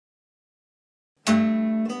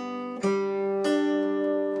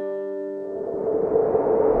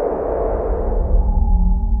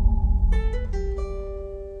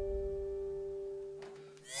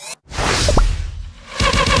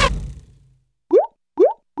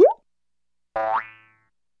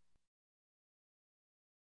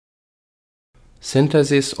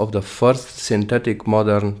Synthesis of the first synthetic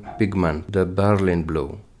modern pigment, the Prussian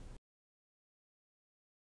Blue.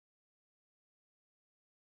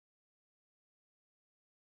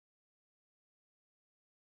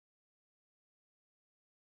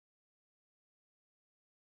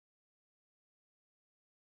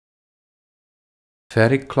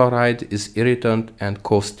 Ferric chloride is irritant and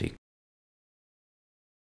caustic.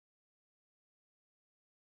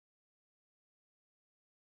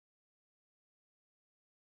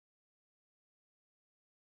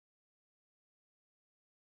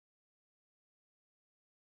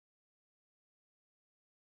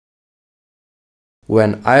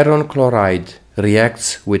 When iron chloride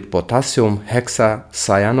reacts with potassium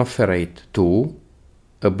hexacyanoferate 2,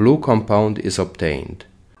 a blue compound is obtained,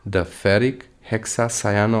 the ferric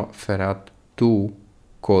hexacyanoferate 2,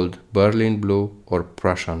 called Prussian Blue or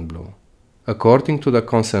Prussian Blue. According to the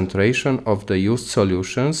concentration of the used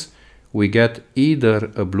solutions, we get either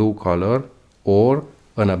a blue color or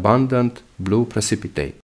an abundant blue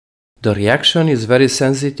precipitate. The reaction is very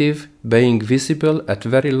sensitive, being visible at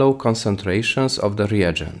very low concentrations of the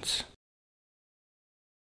reagents.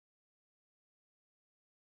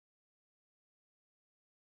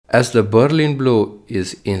 As the Prussian Blue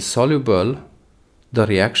is insoluble, the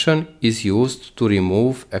reaction is used to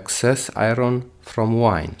remove excess iron from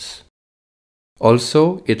wines.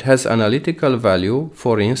 Also, it has analytical value,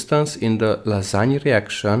 for instance in the Lasagne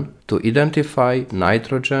reaction, to identify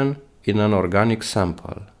nitrogen in an organic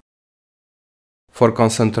sample. For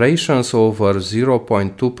concentrations over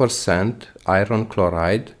 0.2% iron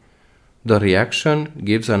chloride, the reaction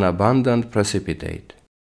gives an abundant precipitate.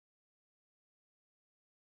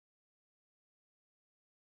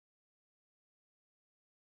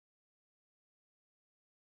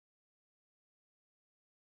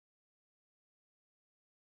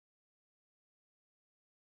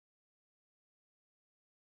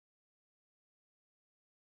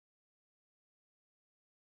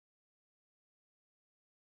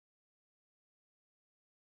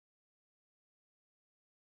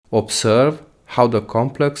 Observe how the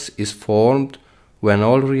complex is formed when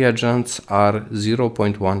all reagents are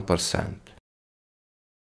 0.1%.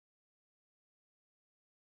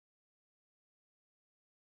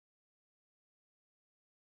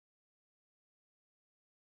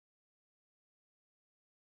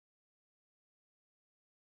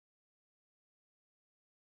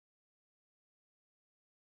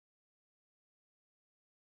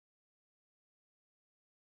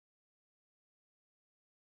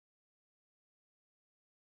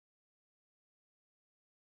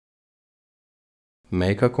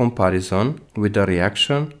 Make a comparison with the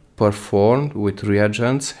reaction performed with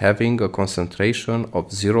reagents having a concentration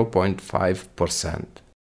of 0.5%.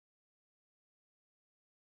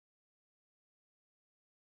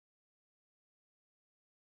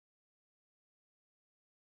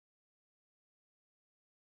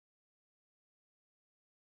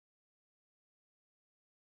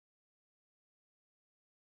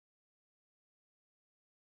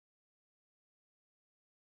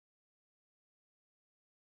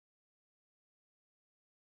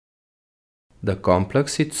 The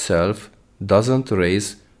complex itself doesn't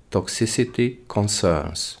raise toxicity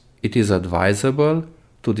concerns. It is advisable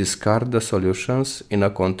to discard the solutions in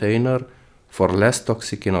a container for less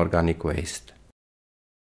toxic inorganic waste.